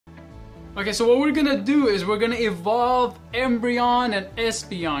Okay, so what we're gonna do is we're gonna evolve Umbreon and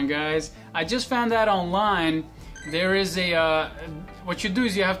Espeon, guys. I just found out online. There is a what you do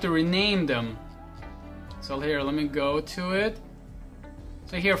is you have to rename them. So here, let me go to it.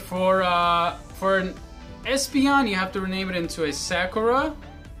 So here for an Espeon, you have to rename it into a Sakura.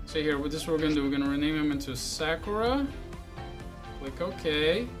 So here, this is what we're gonna do. We're gonna rename him into Sakura. Click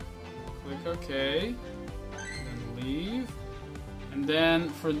OK. Click OK. And then leave. And then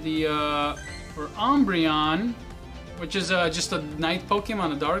for the for Umbreon, which is just a night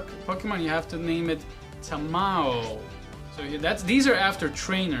Pokemon, a dark Pokemon, you have to name it Tamao. So here, these are after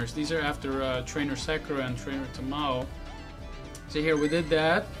trainers. These are after Trainer Sakura and Trainer Tamao. So here we did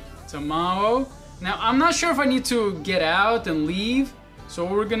that. Tamao. Now I'm not sure if I need to get out and leave. So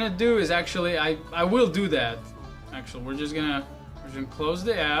what we're gonna do is actually I will do that. Actually, we're just gonna close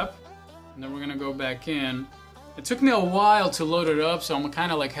the app, and then we're gonna go back in. It took me a while to load it up, so I'm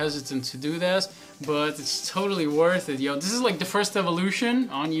kind of like hesitant to do this, but it's totally worth it. Yo, this is like the first evolution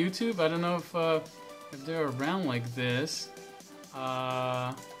on YouTube. I don't know if they're around like this.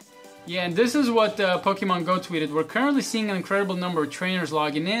 Yeah, and this is what Pokemon Go tweeted. We're currently seeing an incredible number of trainers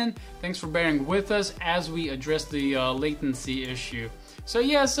logging in. Thanks for bearing with us as we address the latency issue. So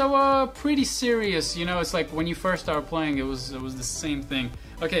yeah, so pretty serious. You know, it's like when you first started playing, it was the same thing.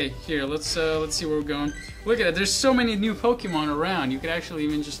 Okay, here, let's see where we're going. Look at it. There's so many new Pokemon around. You could actually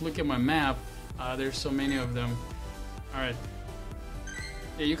even just look at my map. There's so many of them. All right.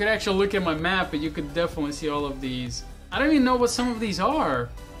 Yeah, you could actually look at my map, but you could definitely see all of these. I don't even know what some of these are.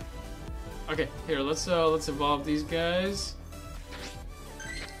 Okay, here, let's evolve these guys.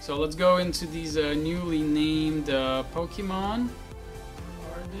 So let's go into these newly named Pokemon.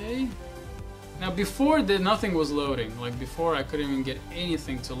 Where are they? Now before nothing was loading. Like before I couldn't even get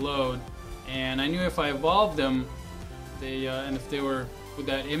anything to load. And I knew if I evolved them, and if they were with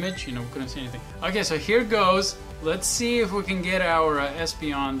that image, you know, we couldn't see anything. Okay, so here goes. Let's see if we can get our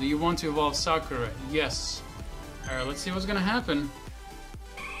Espeon. Do you want to evolve Sakura? Yes. Alright, let's see what's gonna happen.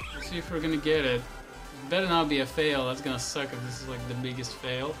 Let's see if we're gonna get it. It better not be a fail. That's gonna suck if this is like the biggest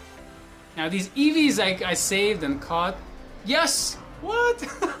fail. Now these Eevees I saved and caught. Yes! What?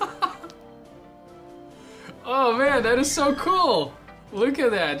 Oh man, that is so cool! Look at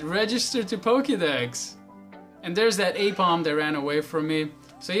that, register to Pokédex. And there's that Apom that ran away from me.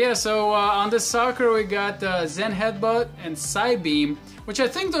 So yeah, so on this Sakura we got Zen Headbutt and Psybeam, which I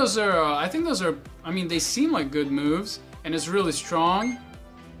think those are, I mean, they seem like good moves, and it's really strong.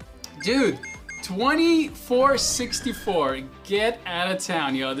 Dude, 2464, get out of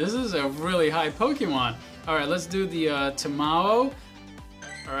town, yo. This is a really high Pokemon. Alright, let's do the Tamao.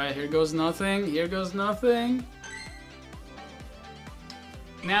 Alright, here goes nothing, here goes nothing.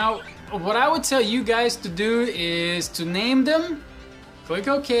 Now, what I would tell you guys to do is to name them, click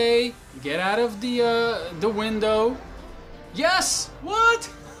OK, get out of the window. Yes! What?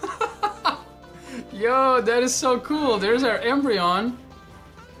 Yo, that is so cool. There's our Umbreon.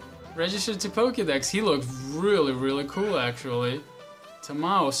 Registered to Pokédex. He looks really, really cool actually.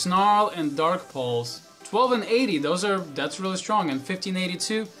 Tamao, Snarl, and Dark Pulse. 12 and 80, that's really strong, and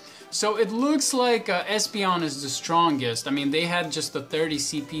 1582. So it looks like Espeon is the strongest. I mean, they had just a 30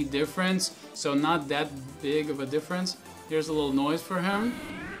 CP difference, so not that big of a difference. Here's a little noise for him.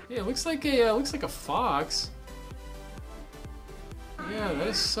 Yeah, it looks like a fox. Yeah, that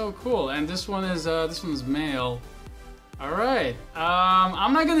is so cool. And this one's male. All right.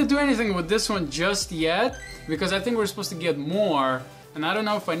 I'm not gonna do anything with this one just yet because I think we're supposed to get more, and I don't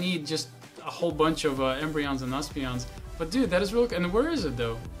know if I need just a whole bunch of Umbreons and Espeons. But dude, that is real. And where is it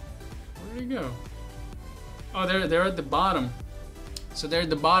though? Where did it go? Oh, they're at the bottom. So they're at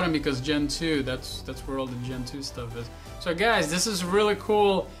the bottom because Gen 2. That's where all the Gen 2 stuff is. So guys, this is really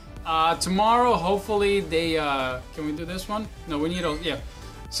cool. Tomorrow, hopefully they can we do this one? No, we need yeah.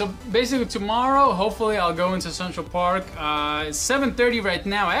 So basically tomorrow, hopefully I'll go into Central Park. It's 7:30 right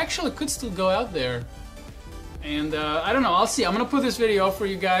now. I actually could still go out there. And I don't know, I'll see. I'm gonna put this video up for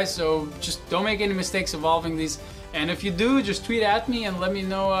you guys, so just don't make any mistakes evolving these. And if you do, just tweet at me and let me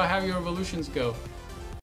know how your evolutions go.